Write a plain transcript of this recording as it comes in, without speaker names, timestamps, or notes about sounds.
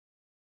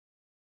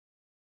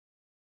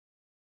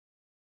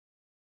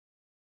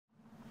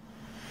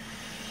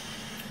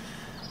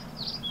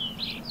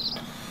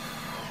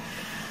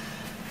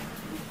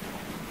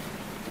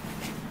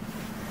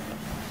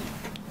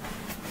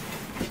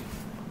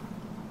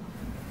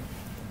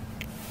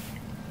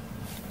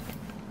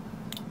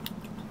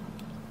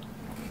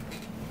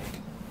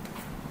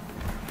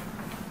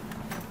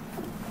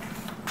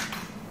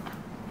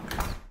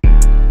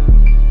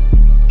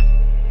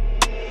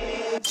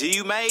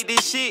made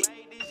this shit.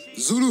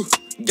 Zulu,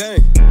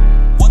 gang.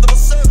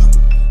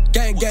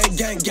 Gang, gang,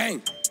 gang,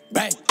 gang.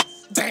 Bang,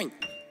 bang.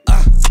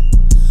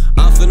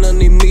 I'm finna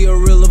need me a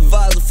real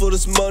advisor for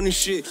this money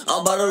shit.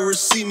 I'm about to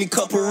receive me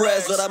couple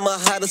rats, but I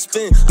might have to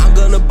spend. I'm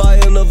gonna buy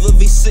another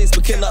V6,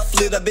 but cannot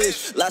flip that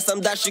bitch. Last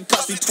time that shit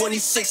cost me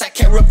 26, I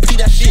can't repeat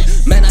that shit.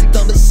 Man, I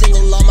done been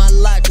single all my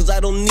life, cause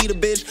I don't need a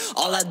bitch.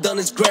 All I done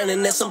is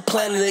grinding and some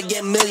planning to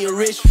get million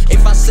rich.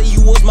 If I say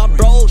you was my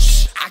bro,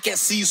 shh, I can't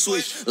see you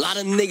switch. Lot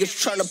of niggas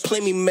tryna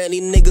play me, man,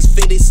 these niggas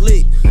think they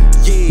slick.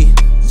 Yeah,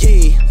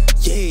 yeah,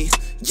 yeah,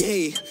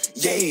 yeah,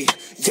 yeah,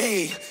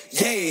 yeah,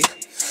 yeah.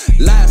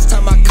 Last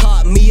time I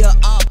caught me a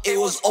op, it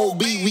was OB.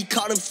 We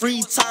caught him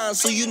 3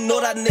 times, so you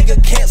know that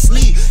nigga can't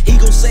sleep. He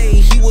gon' say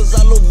he was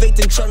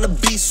elevating, tryna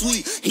be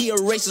sweet. He a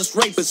racist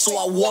rapist, so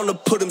I wanna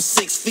put him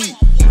 6 feet.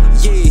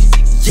 Yeah,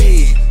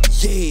 yeah,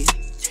 yeah,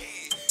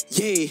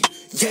 yeah,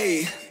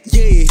 yeah,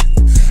 yeah.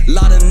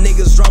 Lot of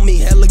niggas round me,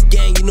 hella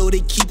gang, you know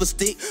they keep a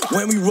stick.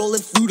 When we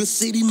rollin' through the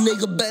city,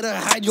 nigga, better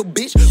hide your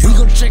bitch. We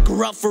gon' check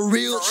her out for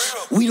real,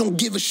 we don't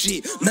give a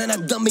shit. Man, I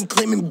done been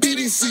claiming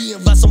BDC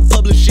and about some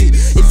public shit.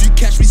 If you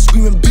catch me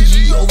screaming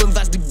BGO and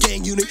that's the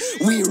gang unit,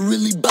 we ain't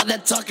really bout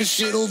that talking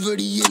shit over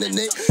the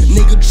internet.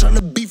 Nigga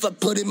tryna beef, I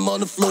put him on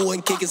the floor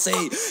and kick his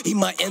head. He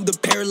might end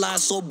up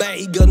paralyzed so bad,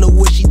 he gonna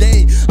wish he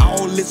dead. I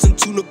don't listen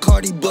to no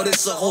Cardi, but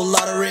it's a whole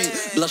lot of red.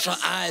 Blush your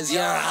eyes,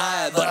 yeah, I'm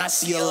high, but I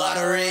see a lot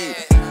of red.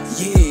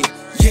 Yeah,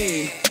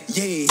 yeah,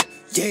 yeah,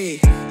 yeah,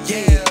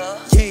 yeah,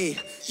 yeah,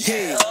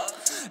 yeah.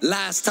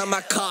 Last time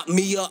I caught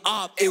me a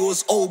op, it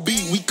was OB.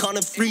 We caught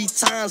him 3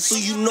 times, so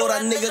you know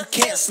that nigga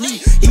can't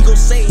sleep. He gon'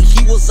 say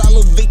he was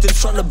elevated,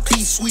 tryna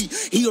be sweet.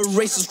 He a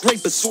racist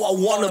rapist, so I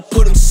wanna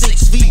put him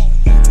 6 feet.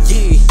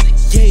 Yeah,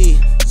 yeah,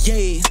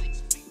 yeah,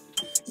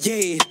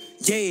 yeah,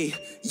 yeah,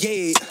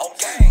 yeah.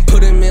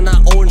 Put him in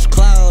that orange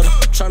cloud,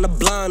 tryna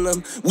blind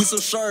him. We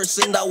some sharks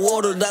in that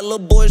water, that little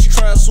boy's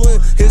tryna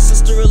swim. His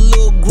sister a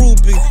little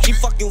groupie, she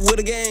fucking with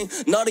a gang.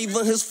 Not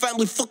even his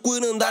family fuck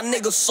with him, that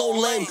nigga so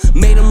lame.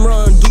 Made him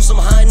run, do some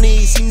high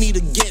knees, he need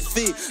to get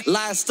fit.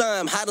 Last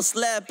time, had to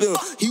slap him,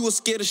 he was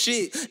scared of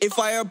shit. If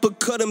I ever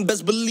cut him,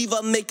 best believe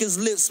I make his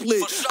lips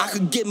split. I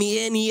could get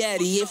me any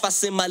addy if I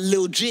send my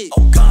lil jit.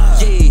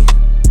 Yeah,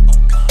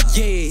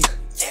 yeah,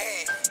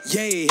 yeah,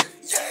 yeah.